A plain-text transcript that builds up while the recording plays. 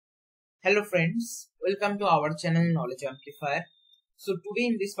Hello friends, welcome to our channel Knowledge Amplifier. So today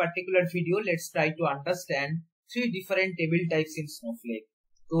in this particular video, let's try to understand three different table types in Snowflake.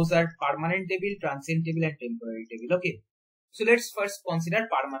 Those are permanent table, transient table and temporary table. Okay. So let's first consider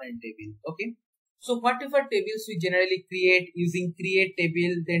permanent table. Okay. So whatever tables we generally create using create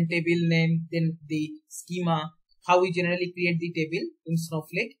table, then table name, then the schema, how we generally create the table in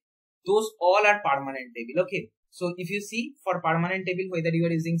Snowflake, those all are permanent table. Okay. So if you see for permanent table, whether you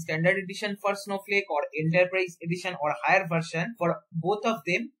are using standard edition for Snowflake or enterprise edition or higher version, for both of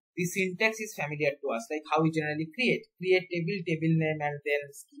them, the syntax is familiar to us, like how we generally create table, table name, and then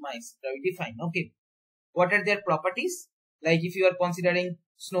schema is define. Okay. What are their properties? Like if you are considering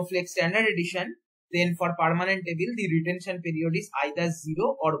Snowflake standard edition, then for permanent table, the retention period is either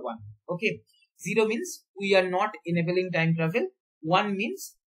 0 or 1. Okay. 0 means we are not enabling time travel. 1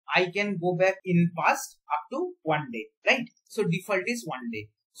 means I can go back in past up to 1 day, right? So default is 1 day.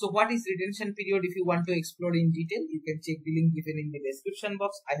 So what is retention period? If you want to explore in detail, you can check the link given in the description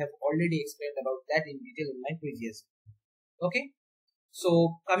box. I have already explained about that in detail in my previous video. Okay.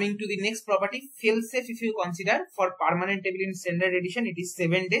 So coming to the next property, fail safe. If you consider for permanent table in standard edition, it is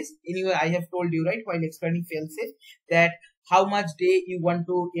 7 days. Anyway, I have told you, right, while explaining fail safe, that how much day you want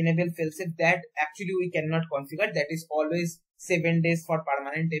to enable fail safe, that actually we cannot configure. That is always 7 days for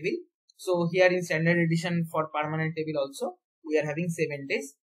permanent table. So here in standard edition for permanent table also, we are having 7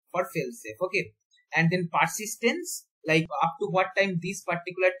 days for fail safe. Okay. And then persistence, like up to what time this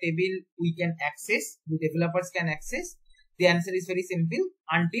particular table we can access, the developers can access. The answer is very simple,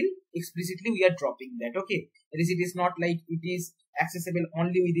 until explicitly we are dropping that. Okay. That is, it is not like it is accessible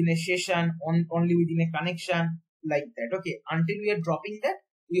only within a session, only within a connection, like that. Okay. Until we are dropping that,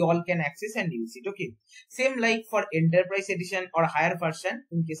 we all can access and use it. Okay. Same like for enterprise edition or higher version,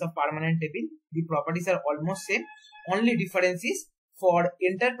 in case of permanent table, the properties are almost same. Only difference is for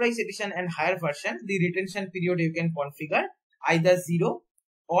enterprise edition and higher version, the retention period you can configure either 0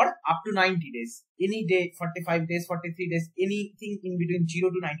 or up to 90 days. Any day, 45 days, 43 days, anything in between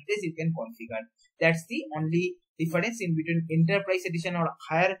 0 to 90 days you can configure. That's the only difference in between enterprise edition or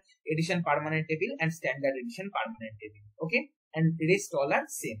higher edition permanent table and standard edition permanent table. Okay. And the rest all are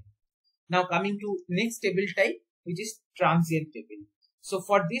same. Now coming to next table type, which is transient table. So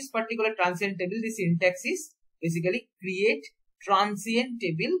for this particular transient table, the syntax is basically create transient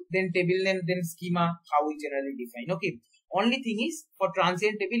table, then table name, then schema, how we generally define. Okay. Only thing is for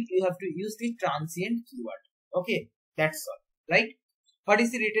transient table, you have to use the transient keyword. Okay. That's all. Right. What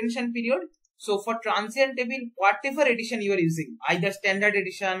is the retention period? So for transient table, whatever edition you are using, either standard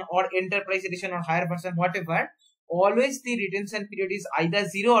edition or enterprise edition or higher version, whatever, always the retention period is either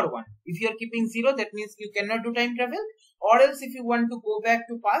 0 or 1. If you are keeping 0, that means you cannot do time travel, or else if you want to go back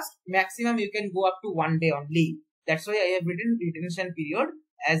to past, maximum you can go up to 1 day only. That's why I have written retention period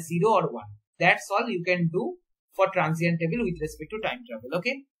as 0 or 1. That's all you can do for transient table with respect to time travel.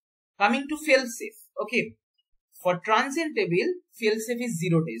 Okay. Coming to fail safe. Okay. For transient table, fail safe is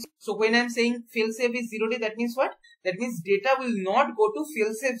 0 days. So when I'm saying fail safe is 0 days, that means what? That means data will not go to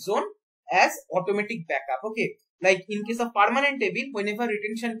fail safe zone as automatic backup. Okay. Like in case of permanent table, whenever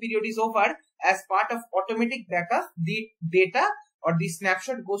retention period is over, as part of automatic backup, the data or the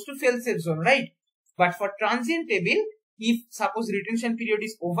snapshot goes to fail safe zone, right? But for transient table, if suppose retention period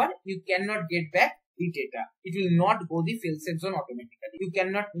is over, you cannot get back the data. It will not go the fail safe zone automatically. You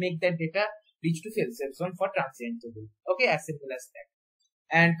cannot make that data reach to fail safe zone for transient table. Okay, as simple as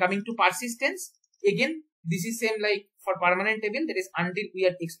that. And coming to persistence, again, this is same like for permanent table, that is until we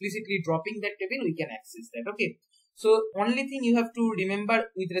are explicitly dropping that table, we can access that. Okay. So only thing you have to remember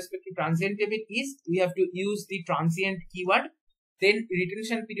with respect to transient table is we have to use the transient keyword. Then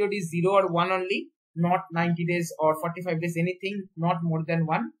retention period is 0 or 1 only, not 90 days or 45 days, anything, not more than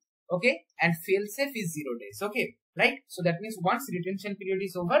 1. Okay. And fail safe is 0 days. Okay. Right. So that means once retention period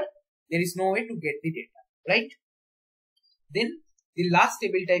is over, there is no way to get the data. Right. Then the last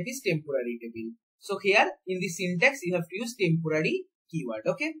table type is temporary table. So here in the syntax, you have to use temporary keyword.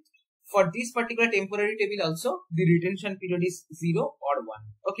 Okay. For this particular temporary table also, the retention period is 0 or 1.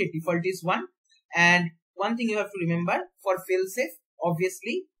 Okay. Default is 1. And one thing you have to remember, for fail safe,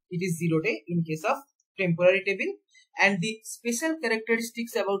 obviously it is 0 day in case of temporary table. And the special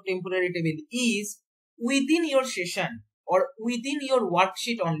characteristics about temporary table is within your session or within your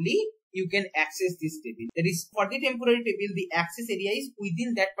worksheet only, you can access this table. That is, for the temporary table, the access area is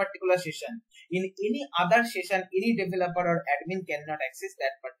within that particular session. In any other session, any developer or admin cannot access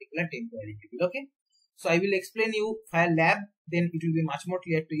that particular temporary table. Okay. So I will explain you via lab, then it will be much more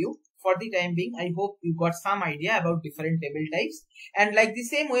clear to you. for the time being, I hope you got some idea about different table types. And like the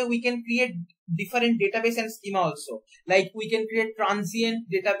same way, we can create different database and schema also. Like we can create transient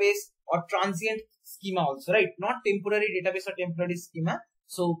database or transient schema also, right? Not temporary database or temporary schema.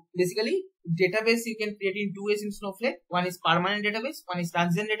 So basically, database you can create in two ways in Snowflake. One is permanent database, one is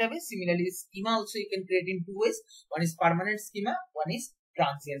transient database. Similarly, schema also you can create in two ways. One is permanent schema, one is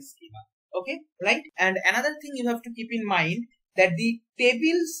transient schema. Okay, right? And another thing you have to keep in mind that the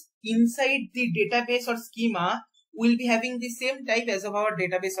tables inside the database or schema will be having the same type as of our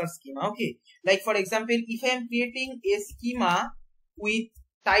database or schema. Okay, like for example, if I am creating a schema with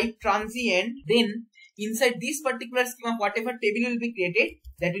type transient, then inside this particular schema, whatever table will be created,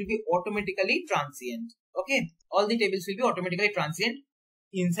 that will be automatically transient. Okay, all the tables will be automatically transient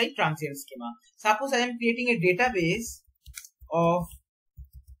inside transient schema. Suppose I am creating a database of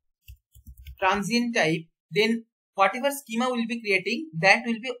transient type, then whatever schema will be creating, that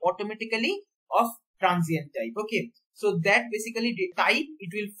will be automatically of transient type. Okay, so that basically the type it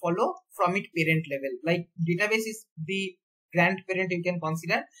will follow from its parent level. Like database is the grandparent you can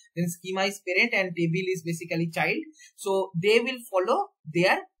consider, then schema is parent and table is basically child. So they will follow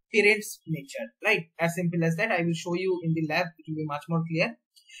their parent's nature, right? As simple as that. I will show you in the lab, it will be much more clear.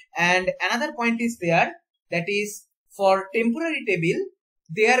 And another point is there, that is for temporary table,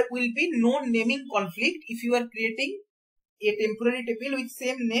 there will be no naming conflict if you are creating a temporary table with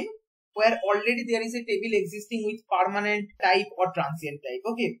same name where already there is a table existing with permanent type or transient type.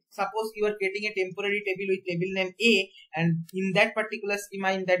 Okay, suppose you are creating a temporary table with table name A, and in that particular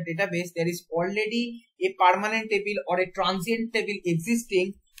schema in that database there is already a permanent table or a transient table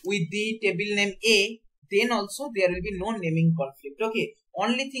existing with the table name A, then also there will be no naming conflict. Okay,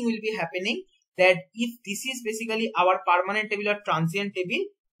 only thing will be happening that if this is basically our permanent table or transient table,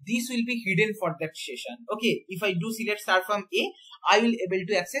 this will be hidden for that session. Okay, if I do select start from A, I will able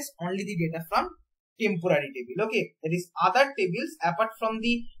to access only the data from temporary table. Okay, that is other tables apart from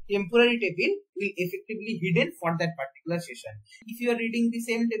the temporary table will effectively hidden for that particular session. If you are reading the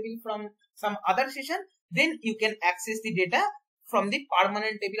same table from some other session, then you can access the data from the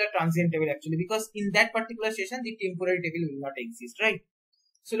permanent table or transient table actually, because in that particular session the temporary table will not exist, right?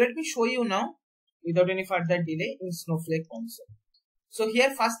 So let me show you now without any further delay in Snowflake console. So here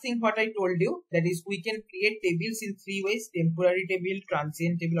first thing what I told you, that is we can create tables in three ways: temporary table,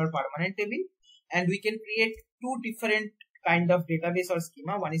 transient table or permanent table. And we can create two different kind of database or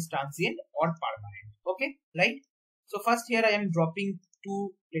schema. One is transient or permanent. Okay, right? So first here I am dropping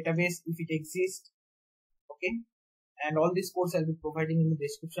two database if it exists. Okay, and all these codes I'll be providing in the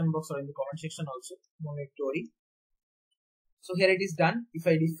description box or in the comment section also. No need to worry. So here it is done. If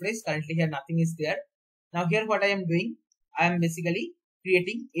I refresh, currently here nothing is there. Now here what I am doing, I am basically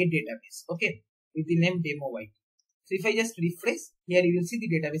creating a database, okay, with the name demoyt. So if I just refresh, here you will see the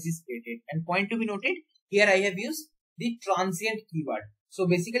database is created. And point to be noted, here I have used the transient keyword. So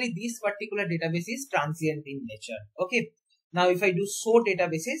basically this particular database is transient in nature. Okay. Now if I do show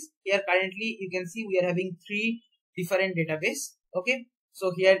databases, here currently you can see we are having three different database. Okay.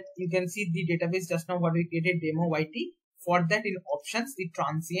 So here you can see the database just now what we created, demoyt. For that in options, the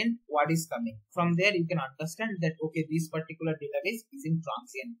transient word is coming. From there you can understand that okay, this particular database is in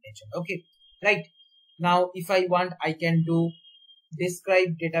transient nature. Okay, right? Now if I want, I can do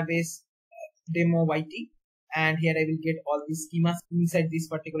describe database demoyt, and here I will get all the schemas inside this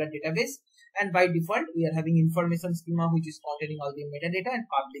particular database. And by default we are having information schema which is containing all the metadata, and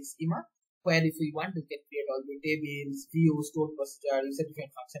public schema where if we want we can create all the tables, views, stored procedure, user defined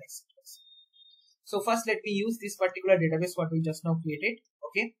function, etc. So first let me use this particular database what we just now created.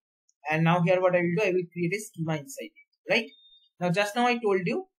 Okay, and now here what I will do, I will create a schema inside it, right? Now just now I told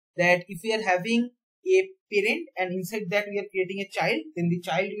you that if we are having a parent and inside that we are creating a child, then the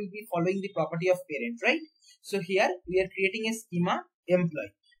child will be following the property of parent, right? So here we are creating a schema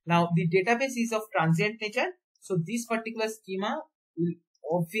employee. Now the database is of transient nature, so this particular schema will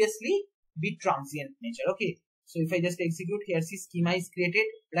obviously be transient nature. Okay, so if I just execute here, see schema is created,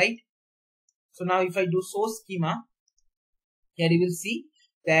 right? So now if I do show schema, here you will see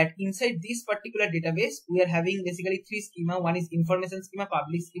that inside this particular database we are having basically three schema. One is information schema,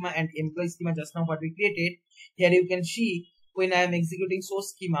 public schema, and employee schema just now what we created. Here you can see when I am executing show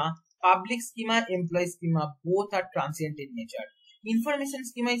schema, public schema, employee schema both are transient in nature. Information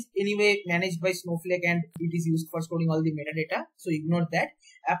schema is anyway managed by Snowflake and it is used for storing all the metadata, so ignore that.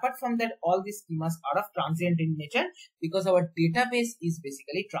 Apart from that, all the schemas are of transient in nature because our database is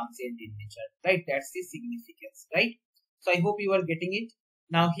basically transient in nature, right? That's the significance, right? So I hope you are getting it.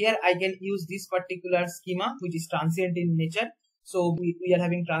 Now here I can use this particular schema which is transient in nature. So we are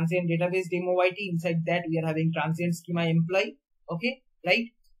having transient database demoyt, inside that we are having transient schema employee. Okay, right?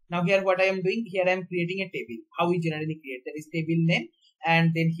 Now here what I am doing, here I am creating a table. How we generally create, that is table name,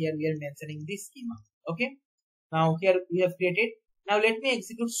 and then here we are mentioning the schema. Okay. Now here we have created. Now let me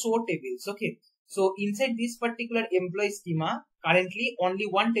execute show tables. Okay. So inside this particular employee schema, currently only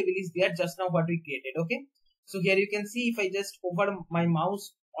one table is there, just now what we created. Okay. So here you can see, if I just hover my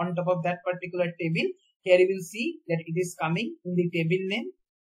mouse on top of that particular table, here you will see that it is coming in the table name.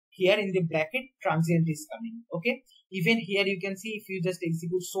 Here in the bracket, transient is coming. Okay. Even here you can see, if you just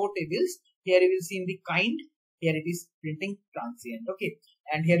execute show tables, here you will see in the kind, here it is printing transient. Okay.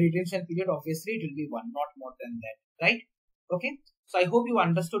 And here retention period, obviously it will be 1, not more than that. Right. Okay. So I hope you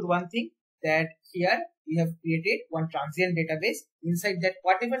understood one thing, that here we have created one transient database. Inside that,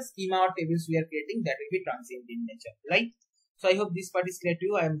 whatever schema or tables we are creating, that will be transient in nature. Right. So I hope this part is clear to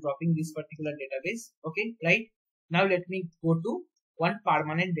you. I am dropping this particular database. Okay. Right. Now let me go to one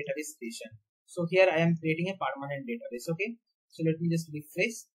permanent database creation. So here I am creating a permanent database. Okay. So let me just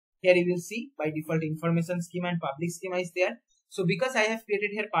refresh. Here you will see by default information schema and public schema is there. So because I have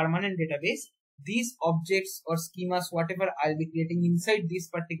created here permanent database, these objects or schemas, whatever I'll be creating inside this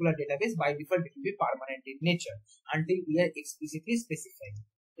particular database, by default it will be permanent in nature until we are explicitly specifying.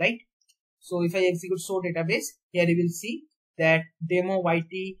 Right. So if I execute show database, here you will see that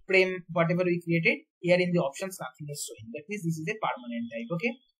demoyt frame, whatever we created, here in the options nothing is showing. That means this is a permanent type.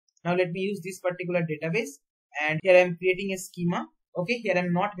 Okay. Now let me use this particular database, and here I am creating a schema. Okay. Here I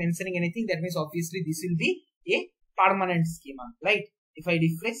am not mentioning anything. That means obviously this will be a permanent schema. Right. If I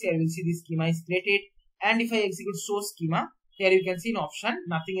refresh, here you will see the schema is created. And if I execute show schema, here you can see an option,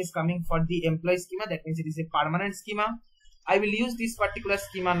 nothing is coming for the employee schema. That means it is a permanent schema. I will use this particular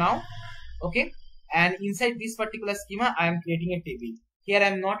schema now. Okay. And inside this particular schema, I am creating a table. Here I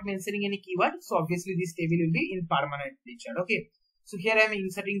am not mentioning any keyword. So obviously this table will be in permanent nature. Okay. So here I am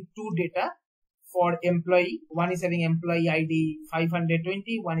inserting two data for employee. One is having employee ID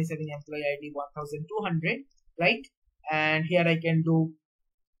 520. One is having employee ID 1200. Right. And here I can do,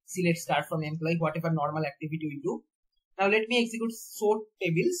 see, let's start from employee, whatever normal activity we do. Now let me execute show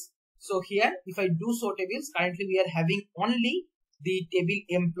tables. So here, if I do show tables, currently we are having only the table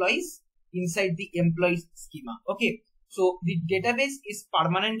employees inside the employee schema. Okay. So the database is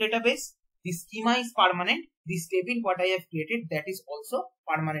permanent database. The schema is permanent. This table what I have created, that is also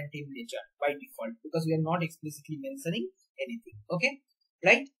permanent in nature by default, because we are not explicitly mentioning anything. Okay.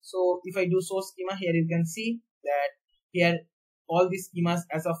 Right. So if I do show schema, here you can see that here all the schemas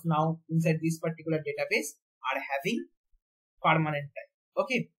as of now inside this particular database are having permanent type.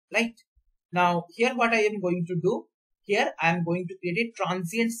 Okay. Right. Now here what I am going to do, here I am going to create a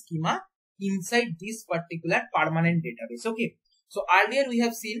transient schema inside this particular permanent database. Okay. So earlier we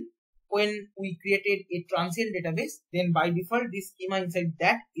have seen, when we created a transient database, then by default this schema inside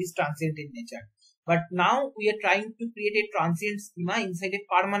that is transient in nature. But now we are trying to create a transient schema inside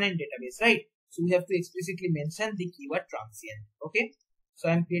a permanent database, right? So we have to explicitly mention the keyword transient. Okay. So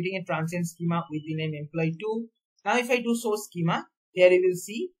I am creating a transient schema with the name employee2. Now if I do show schema, here you will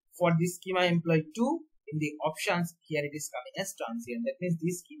see for this schema employee2, in the options, here it is coming as transient. That means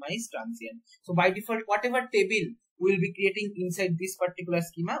this schema is transient. So by default, whatever table we will be creating inside this particular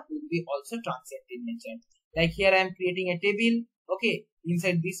schema will be also transient in nature. Like here I am creating a table. Okay.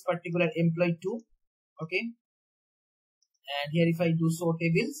 Inside this particular employee2. Okay. And here if I do show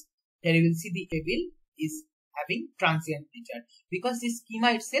tables, here you will see the table is having transient nature, because this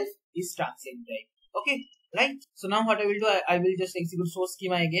schema itself is transient type. Okay. Right. So now what I will do, I will just execute show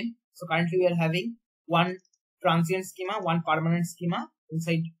schema again. So currently we are having one transient schema, one permanent schema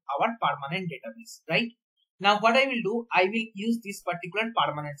inside our permanent database. Right. Now what I will do, I will use this particular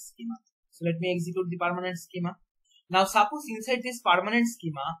permanent schema. So let me execute the permanent schema. Now suppose inside this permanent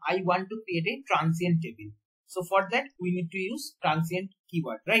schema, I want to create a transient table. So for that we need to use transient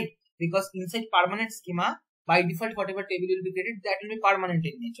keyword, right? Because inside permanent schema, by default whatever table will be created, that will be permanent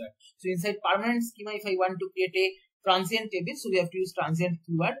in nature. So inside permanent schema, if I want to create a transient table, so we have to use transient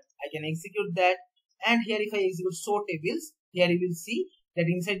keyword. I can execute that. And here if I execute show tables, here you will see that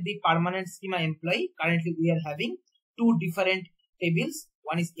inside the permanent schema employee, currently we are having two different tables.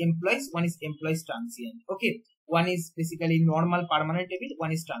 One is employees, one is employees transient. Okay. One is basically normal permanent table,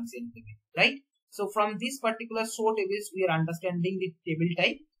 one is transient table, right? So from this particular show tables, we are understanding the table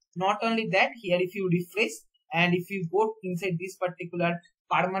type. Not only that, here if you refresh and if you go inside this particular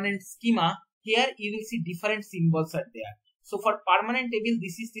permanent schema, here you will see different symbols are there. So for permanent table,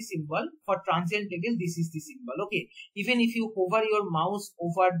 this is the symbol. For transient table, this is the symbol. Okay. Even if you hover your mouse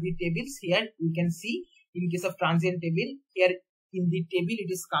over the tables, here you can see in case of transient table, here in the table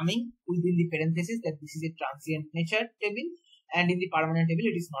it is coming within the parenthesis that this is a transient nature table, and in the permanent table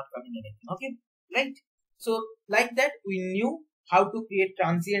it is not coming anything. Okay. Right. So like that we knew how to create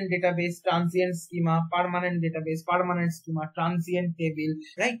transient database, transient schema, permanent database, permanent schema, transient table,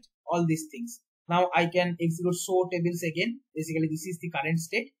 right? All these things. Now I can execute show tables again. Basically, this is the current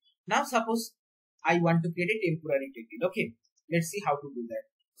state. Now suppose I want to create a temporary table. Okay, let's see how to do that.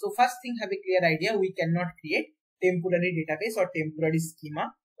 So first thing, have a clear idea. We cannot create temporary database or temporary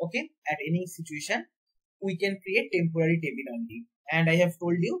schema. Okay, at any situation, we can create temporary table only. And I have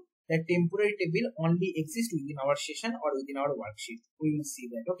told you that temporary table only exists within our session or within our worksheet. We will see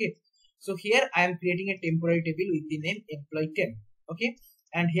that. Okay, so here I am creating a temporary table with the name employee temp. Okay,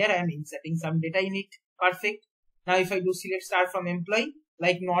 and here I am inserting some data in it. Perfect. Now if I do select star from employee,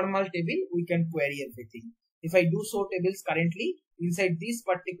 like normal table, we can query everything. If I do show tables currently, inside this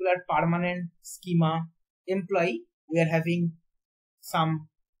particular permanent schema employee, we are having some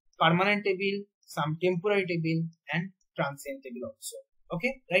permanent table, some temporary table, and transient table also.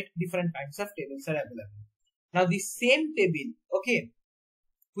 Okay, right? Different kinds of tables are available. Now the same table, okay,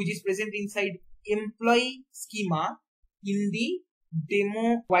 which is present inside employee schema in the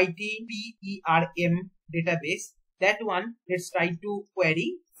demoyt database, that one let's try to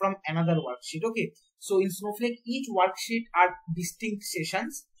query from another worksheet. Okay, so in Snowflake, each worksheet are distinct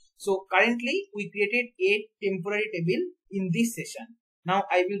sessions. So currently we created a temporary table in this session. Now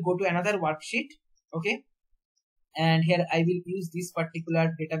I will go to another worksheet. Okay, and here I will use this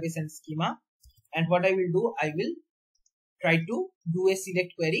particular database and schema, and what I will do, I will try to do a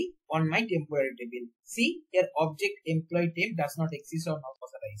select query on my temporary table. See here, object employee temp does not exist or not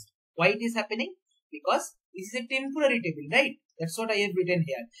authorized. Why it is happening? Because this is a temporary table, right? That's what I have written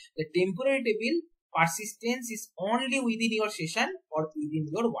here. The temporary table persistence is only within your session or within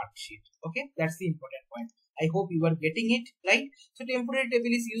your worksheet. Okay, that's the important point. I hope you are getting it, right? So temporary table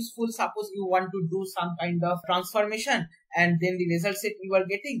is useful. Suppose you want to do some kind of transformation and then the result set you are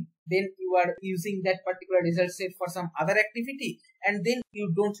getting, then you are using that particular result set for some other activity, and then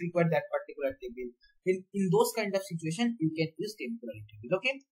you don't require that particular table. Then in those kind of situation, you can use temporary table.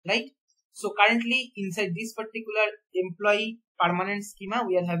 Okay, right? So currently inside this particular employee permanent schema,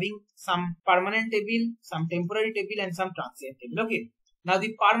 we are having some permanent table, some temporary table, and some transient table. Okay. Now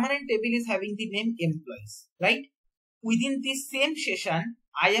the permanent table is having the name employees, right? Within this same session,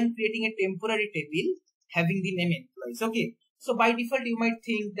 I am creating a temporary table having the name employees. Okay. So by default, you might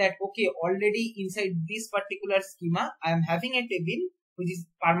think that, okay, already inside this particular schema, I am having a table which is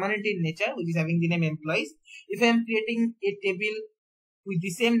permanent in nature, which is having the name employees. If I am creating a table with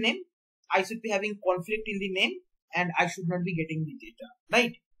the same name, I should be having conflict in the name and I should not be getting the data,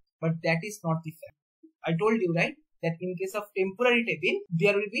 right? But that is not the fact. I told you, right, that in case of temporary table,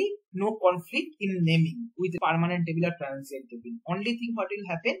 there will be no conflict in naming with permanent table or transient table. Only thing what will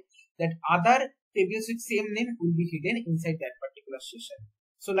happen, that other tables with same name will be hidden inside that particular session.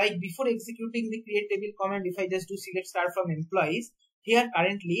 So like before executing the create table command, if I just do select star from employees, here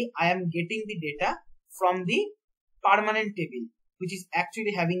currently I am getting the data from the permanent table, which is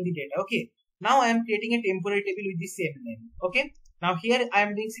actually having the data. Okay, now I am creating a temporary table with the same name. Okay, now here I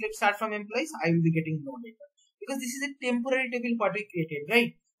am doing select start from employees, I will be getting no data because this is a temporary table what we created,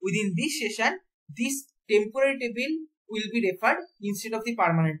 right? Within this session, this temporary table will be referred instead of the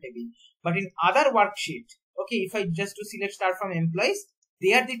permanent table. But in other worksheet, okay, if I just do select start from employees,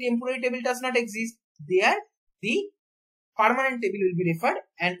 there the temporary table does not exist. There the permanent table will be referred,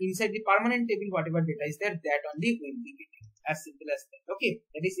 and inside the permanent table whatever data is there, that only will be getting. As simple as that. Okay,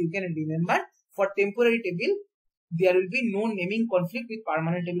 that is, you can remember, for temporary table there will be no naming conflict with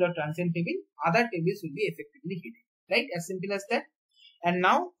permanent table or transient table. Other tables will be effectively hidden, right? As simple as that. And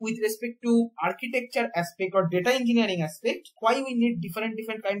now with respect to architecture aspect or data engineering aspect, why we need different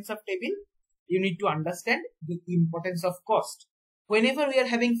kinds of table, you need to understand the importance of cost. Whenever we are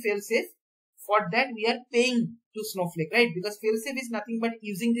having fail safe, for that we are paying to Snowflake, right? Because fail safe is nothing but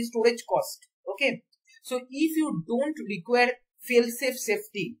using the storage cost. Okay, so if you don't require fail-safe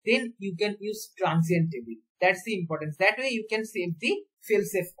safety, then you can use transient table. That's the importance. That way you can save the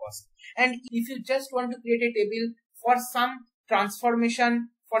fail-safe cost. And if you just want to create a table for some transformation,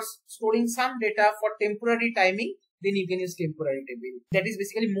 for storing some data for temporary timing, then you can use temporary table. That is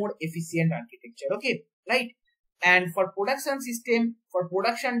basically more efficient architecture. Okay, right? And for production system, for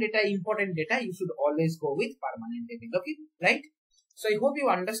production data, important data, you should always go with permanent table. Okay, right? So I hope you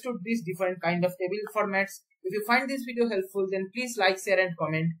understood these different kind of table formats. If you find this video helpful, then please like, share and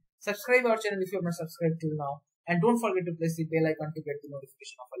comment. Subscribe our channel if you have not subscribed till now. And don't forget to press the bell icon to get the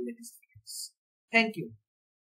notification of our latest videos. Thank you.